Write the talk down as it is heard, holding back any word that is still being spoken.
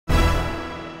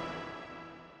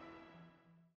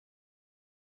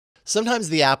Sometimes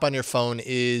the app on your phone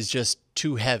is just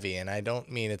too heavy, and I don't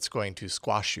mean it's going to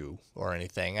squash you or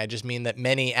anything. I just mean that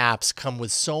many apps come with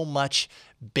so much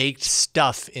baked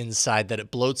stuff inside that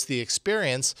it bloats the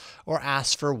experience or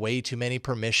asks for way too many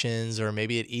permissions, or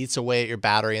maybe it eats away at your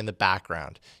battery in the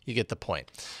background. You get the point.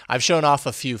 I've shown off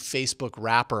a few Facebook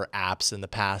wrapper apps in the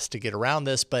past to get around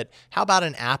this, but how about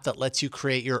an app that lets you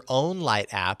create your own Lite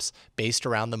apps based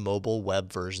around the mobile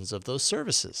web versions of those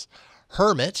services?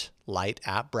 Hermit, Lite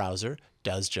app browser,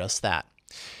 does just that.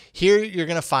 Here you're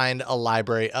going to find a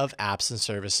library of apps and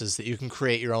services that you can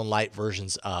create your own Lite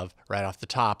versions of right off the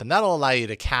top, and that'll allow you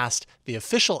to cast the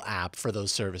official app for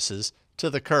those services to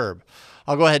the curb.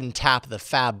 I'll go ahead and tap the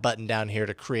Fab button down here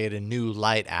to create a new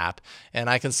Lite app, and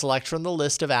I can select from the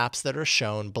list of apps that are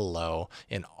shown below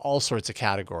in all sorts of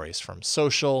categories, from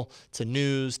social to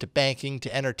news to banking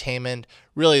to entertainment.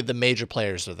 Really, the major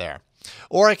players are there.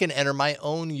 Or I can enter my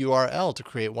own URL to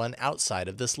create one outside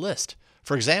of this list.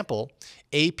 For example,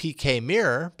 APK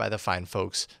Mirror, by the fine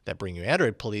folks that bring you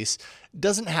Android police,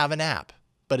 doesn't have an app,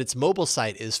 but its mobile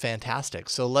site is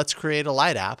fantastic. So let's create a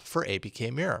Lite app for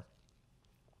APK Mirror.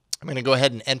 I'm going to go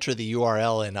ahead and enter the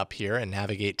URL in up here and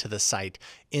navigate to the site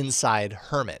inside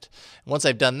Hermit. Once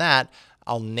I've done that,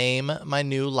 I'll name my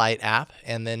new Lite app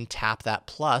and then tap that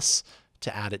plus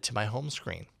to add it to my home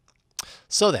screen.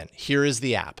 So then, here is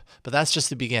the app, but that's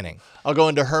just the beginning. I'll go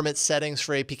into Hermit settings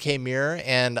for APK Mirror,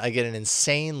 and I get an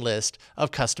insane list of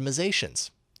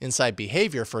customizations. Inside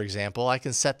behavior, for example, I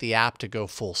can set the app to go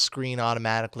full screen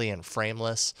automatically and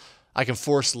frameless. I can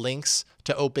force links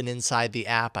to open inside the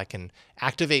app. I can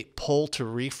activate pull to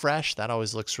refresh. That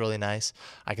always looks really nice.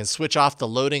 I can switch off the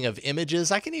loading of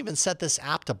images. I can even set this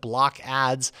app to block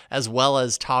ads as well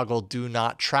as toggle do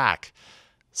not track.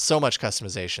 So much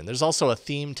customization. There's also a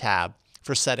theme tab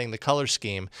for setting the color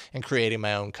scheme and creating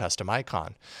my own custom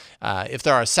icon. If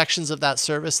there are sections of that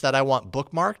service that I want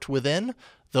bookmarked within,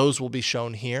 those will be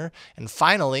shown here. And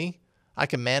finally, I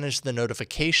can manage the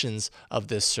notifications of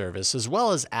this service as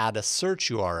well as add a search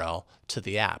URL to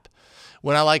the app.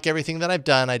 When I like everything that I've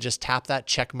done, I just tap that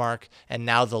check mark, and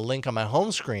now the link on my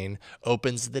home screen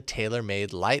opens the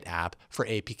tailor-made Lite app for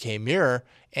APK Mirror,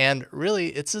 and really,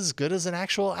 it's as good as an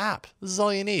actual app. This is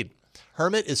all you need.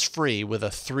 Hermit is free with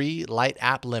a 3 Lite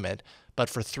app limit, but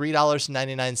for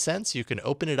 $3.99, you can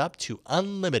open it up to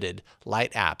unlimited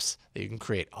Lite apps that you can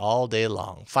create all day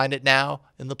long. Find it now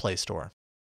in the Play Store.